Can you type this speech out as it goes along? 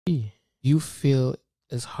you feel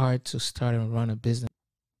it's hard to start and run a business?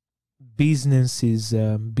 Business is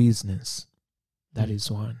business. That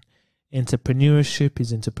is one. Entrepreneurship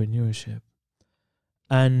is entrepreneurship.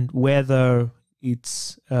 And whether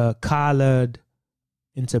it's a colored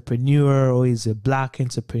entrepreneur or is a black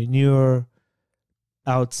entrepreneur,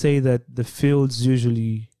 I would say that the fields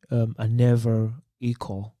usually are never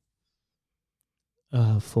equal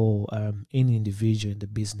for any individual in the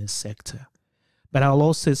business sector. But I'll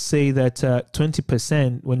also say that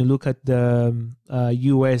 20%, when you look at the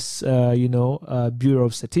U.S. Bureau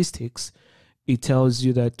of Statistics, it tells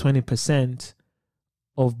you that 20%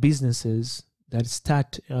 of businesses that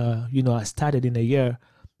are started in a year,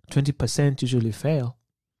 20% usually fail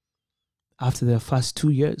after their first 2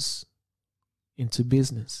 years into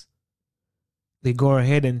business. They go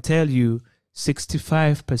ahead and tell you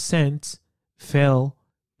 65% fail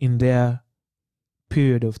in their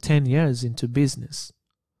period of 10 years into business.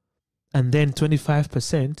 And then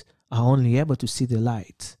 25% are only able to see the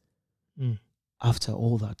light after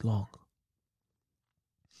all that long.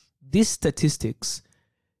 This statistics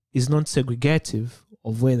is not segregative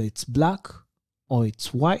of whether it's black or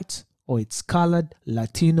it's white or it's colored,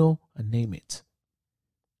 Latino, and name it.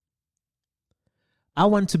 I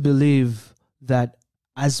want to believe that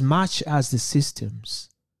as much as the systems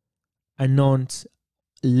are not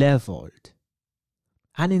leveled,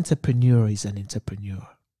 an entrepreneur is an entrepreneur.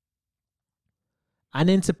 An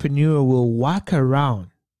entrepreneur will walk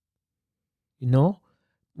around,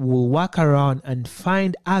 and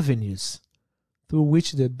find avenues through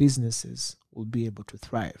which their businesses will be able to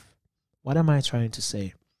thrive. What am I trying to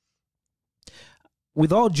say?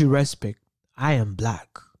 With all due respect, I am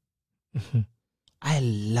black. I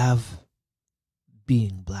love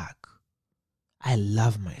being black. I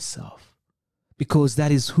love myself because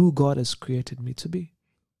that is who God has created me to be.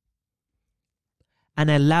 And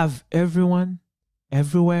I love everyone,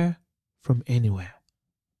 everywhere, from anywhere.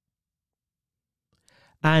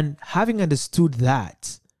 And having understood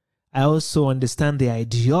that, I also understand the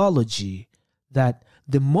ideology that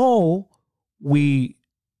the more we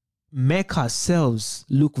make ourselves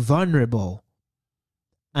look vulnerable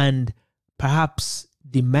and perhaps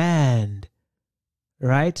demand,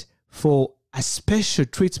 right, for a special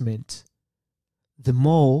treatment, the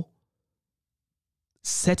more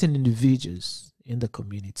certain individuals in the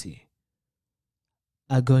community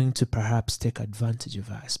are going to perhaps take advantage of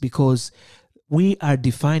us because we are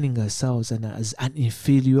defining ourselves as an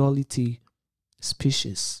inferiority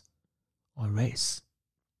species or race.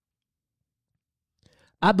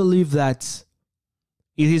 I believe that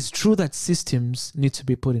it is true that systems need to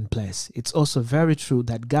be put in place. It's also very true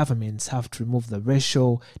that governments have to remove the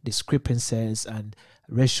racial discrepancies and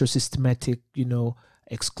racial systematic,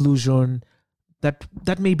 exclusion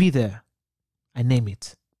that may be there. I name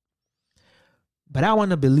it. But I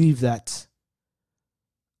want to believe that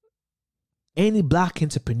any black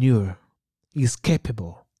entrepreneur is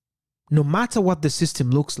capable, no matter what the system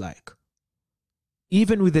looks like,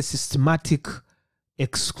 even with the systematic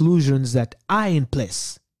exclusions that are in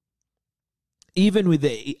place, even with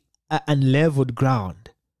the unleveled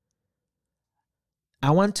ground.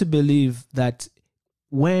 I want to believe that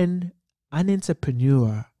when an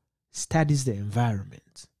entrepreneur studies the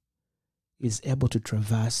environment, is able to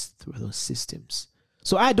traverse through those systems.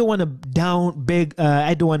 So I don't want to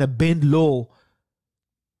I don't want to bend low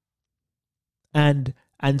and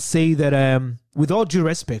say that with all due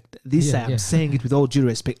respect, I'm saying it with all due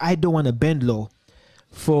respect, I don't want to bend low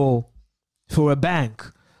for a bank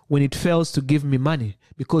when it fails to give me money.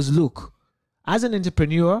 Because look, as an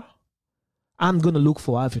entrepreneur, I'm going to look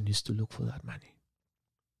for avenues to look for that money.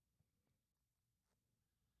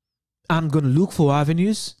 I'm going to look for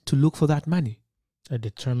avenues to look for that money. A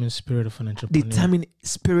determined spirit of an entrepreneur. Determined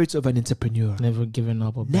spirit of an entrepreneur. Never giving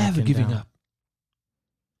up or never giving up.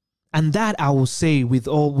 And that I will say with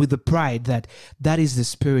the pride that is the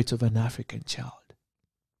spirit of an African child.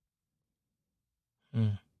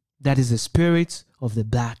 That is the spirit of the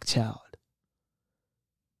black child.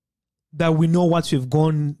 That we know what we've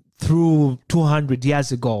gone through 200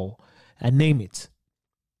 years ago and name it.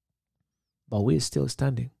 But we're still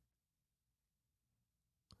standing.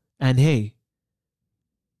 And hey,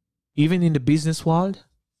 even in the business world,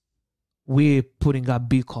 we're putting up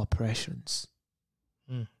big corporations.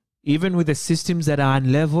 Even with the systems that are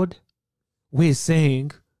unleveled, we're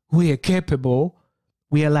saying we are capable.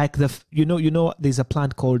 We are like there's a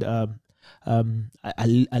plant called a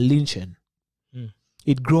lichen.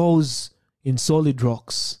 It grows in solid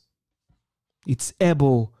rocks. It's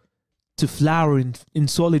able to flower in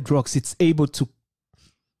solid rocks. It's able to,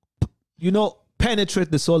 penetrate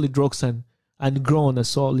the solid rocks and and grow on a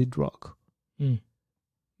solid rock. Mm.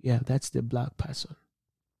 Yeah, that's the black person.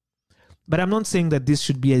 But I'm not saying that this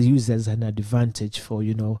should be used as an advantage for,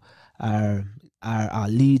 our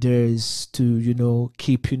leaders to,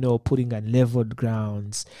 keep, putting on leveled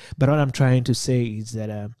grounds. But what I'm trying to say is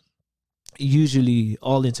that usually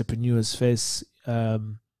all entrepreneurs face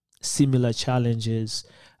similar challenges.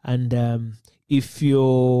 And if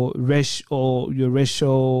your racial,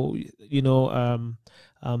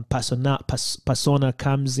 persona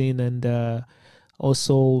comes in, and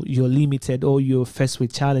also you're limited or you're faced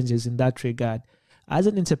with challenges in that regard, as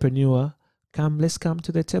an entrepreneur, let's come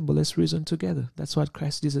to the table, let's reason together. That's what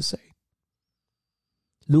Christ Jesus said.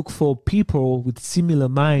 Look for people with similar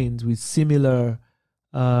minds, with similar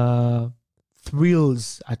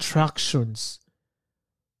thrills, attractions.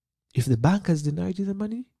 If the bank has denied you the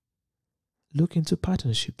money, look into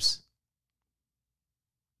partnerships.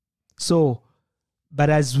 So, but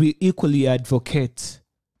as we equally advocate,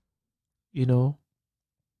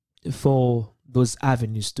 for those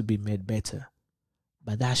avenues to be made better,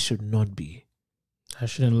 but that should not be. That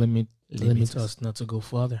shouldn't limit us not to go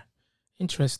further. Interesting.